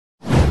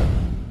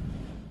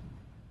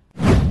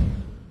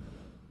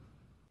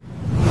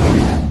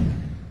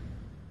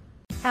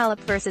Halep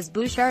vs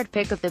Bouchard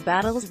pick of the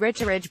battles.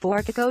 Rituraj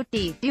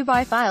Borkakoty.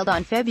 Dubai filed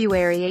on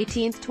February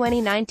 18,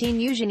 2019.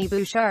 Eugenie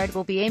Bouchard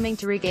will be aiming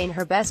to regain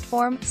her best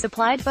form.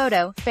 Supplied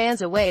photo.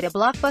 Fans await a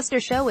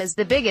blockbuster show as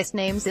the biggest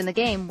names in the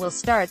game will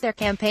start their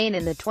campaign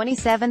in the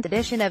 27th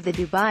edition of the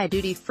Dubai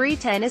Duty-Free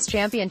Tennis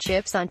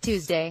Championships on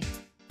Tuesday.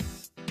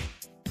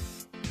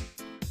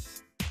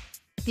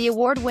 The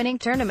award-winning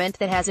tournament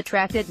that has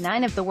attracted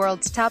 9 of the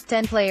world's top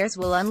 10 players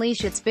will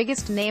unleash its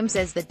biggest names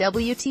as the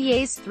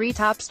WTA's 3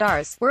 top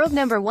stars, world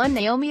number 1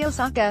 Naomi O,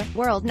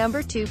 world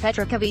number 2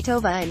 Petra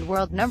Kvitova and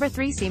world number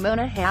 3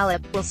 Simona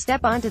Halep, will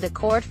step onto the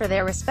court for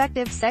their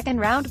respective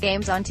second-round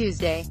games on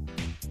Tuesday.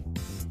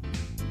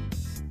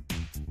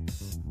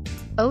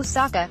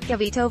 Osaka,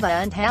 Kvitova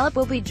and Halep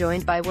will be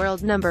joined by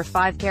world number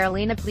 5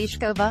 Karolina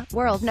Pliskova,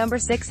 world number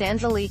 6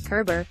 Angelique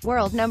Kerber,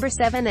 world number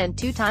 7 and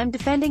two-time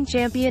defending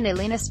champion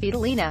Elina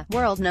Svitolina,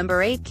 world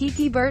number 8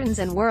 Kiki Bertens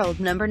and world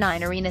number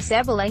 9 Aryna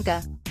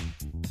Sabalenka.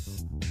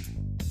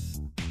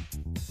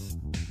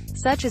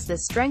 Such is the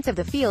strength of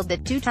the field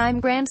that two-time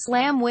Grand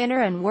Slam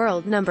winner and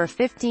world number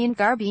 15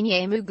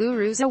 Eugenie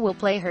Bouchard will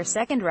play her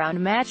second-round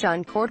match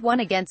on court 1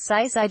 against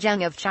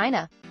Zhang of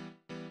China.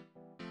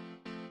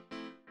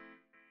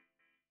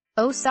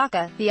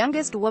 Osaka, the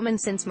youngest woman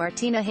since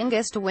Martina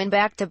Hingis to win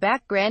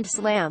back-to-back Grand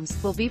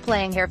Slams, will be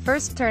playing her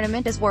first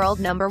tournament as world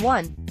number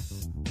 1.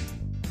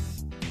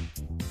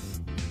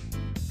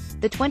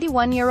 The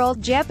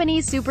 21-year-old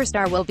Japanese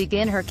superstar will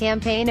begin her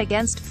campaign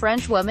against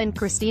Frenchwoman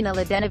Kristina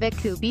Mladenovic,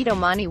 who beat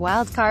Omani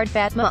wildcard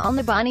Fatma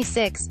Alnabani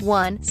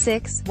 6-1,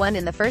 6-1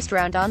 in the first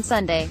round on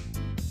Sunday.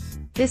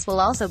 This will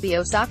also be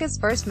Osaka's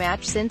first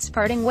match since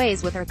parting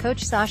ways with her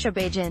coach Sasha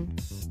Bajin.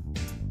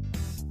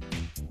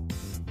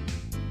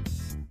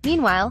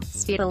 Meanwhile,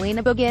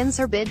 Svitolina begins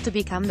her bid to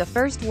become the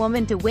first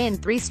woman to win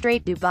 3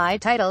 straight Dubai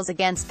titles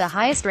against the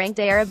highest-ranked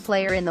Arab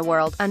player in the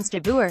world,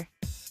 Eugenie.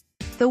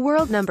 The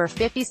world number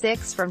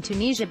 56 from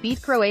Tunisia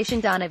beat Croatian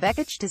Dana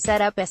Vekic to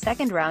set up a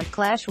second-round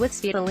clash with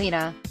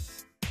Svitolina.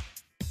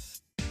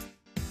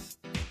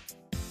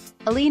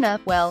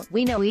 Elina, well,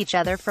 we know each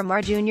other from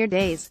our junior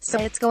days, so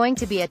it's going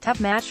to be a tough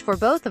match for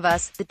both of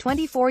us, the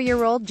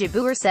 24-year-old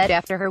Jabeur said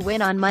after her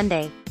win on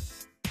Monday.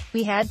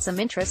 We had some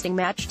interesting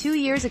match 2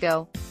 years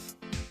ago.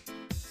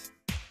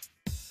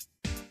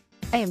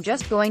 I am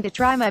just going to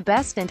try my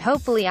best and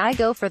hopefully I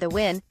go for the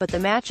win, but the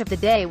match of the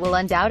day will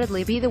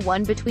undoubtedly be the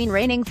one between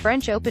reigning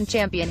French Open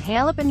champion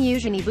Halep and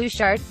Eugenie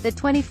Bouchard, the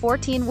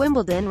 2014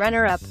 Wimbledon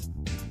runner-up.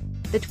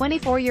 The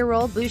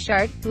 24-year-old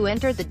Bouchard, who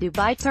entered the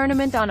Dubai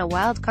tournament on a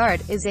wild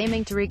card, is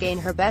aiming to regain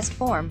her best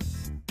form.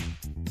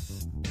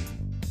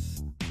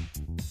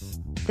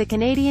 The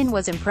Canadian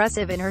was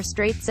impressive in her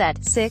straight-set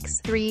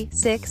 6-3,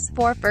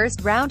 6-4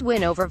 first-round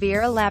win over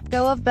Vera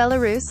Lapko of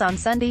Belarus on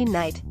Sunday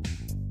night.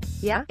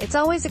 Yeah, it's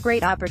always a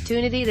great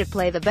opportunity to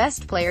play the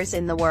best players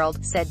in the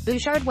world, said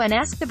Bouchard when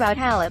asked about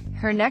Halep,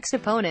 her next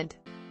opponent.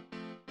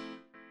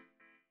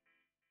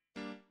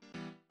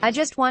 I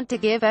just want to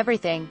give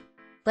everything.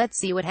 Let's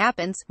see what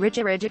happens.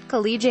 Rituraj at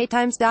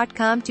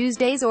collegiatetimes.com.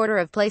 Tuesday's order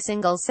of play: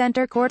 singles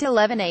center court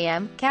 11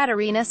 a.m.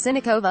 Katerina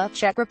Siniakova,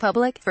 Czech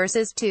Republic,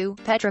 vs 2.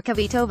 Petra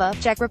Kvitova,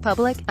 Czech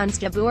Republic.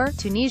 Jabeur,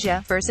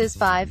 Tunisia, vs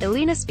 5.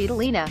 Elina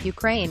Svitolina,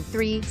 Ukraine.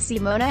 3.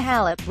 Simona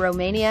Halep,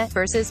 Romania,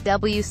 vs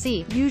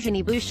WC.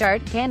 Eugenie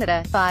Bouchard,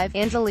 Canada. 5.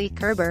 Angelique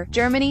Kerber,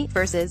 Germany,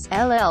 vs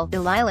LL.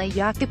 Dalila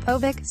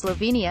Jakupovic,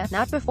 Slovenia,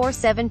 not before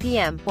 7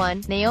 p.m.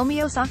 1.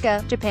 Naomi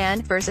Osaka,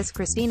 Japan, vs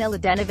Kristina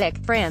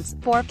Mladenovic, France.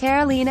 4.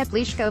 Karolina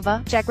Pliskova,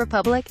 Czech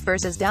Republic,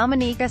 vs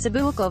Dominika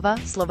Sabulkova,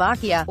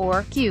 Slovakia,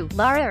 or Q.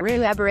 Lara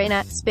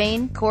Ruabarena,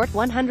 Spain, court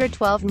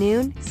 112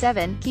 noon.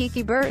 7.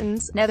 Kiki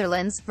Bertens,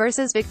 Netherlands,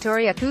 vs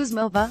Victoria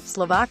Kuzmova,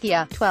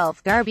 Slovakia.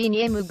 12.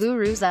 Eugenie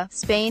Bouchard,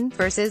 Spain,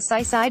 vs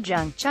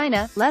Zhang,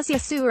 China. Lesia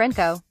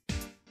Surenko,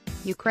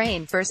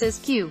 Ukraine, vs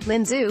Q.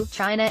 Linzhou,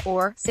 China,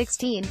 or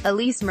 16.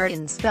 Elise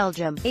Mertens,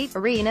 Belgium. 8.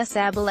 Aryna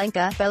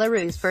Sabalenka,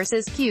 Belarus,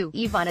 vs Q.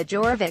 Ivana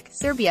Jorovic,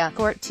 Serbia,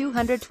 court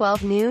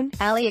 212 noon.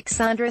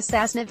 Alexandra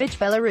Sasnovich,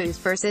 Belarus,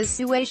 vs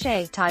Sue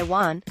Shea,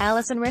 Taiwan.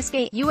 Alison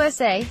Risque,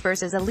 USA,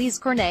 vs Elise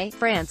Cornet,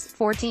 France.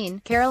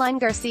 14. Caroline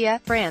Garcia,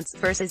 France,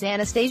 vs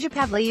Anastasia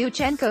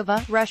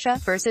Pavlyuchenkova, Russia,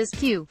 vs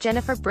Q.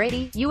 Jennifer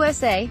Brady,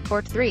 USA,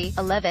 court 3.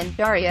 11.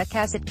 Daria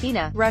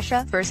Kasatkina,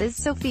 Russia, vs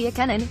Sofia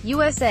Kenin,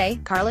 USA.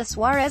 Carla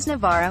Suarez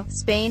Navarro,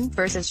 Spain,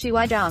 vs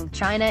Zhang,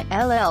 China.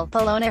 LL.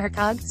 Polona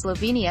Hercog,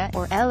 Slovenia,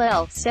 or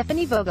LL.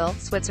 Stephanie Vogel,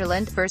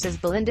 Switzerland, vs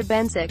Belinda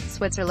Bencic,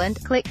 Switzerland.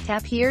 Click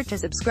tap here to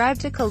subscribe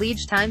to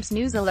Collegiate Times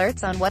news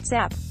alerts on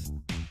WhatsApp.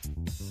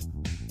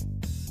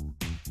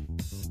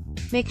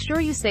 Make sure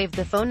you save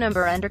the phone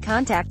number under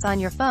contacts on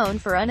your phone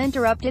for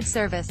uninterrupted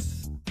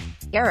service.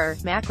 Error,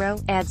 macro,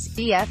 ads,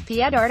 DFP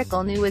ad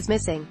article new is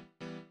missing.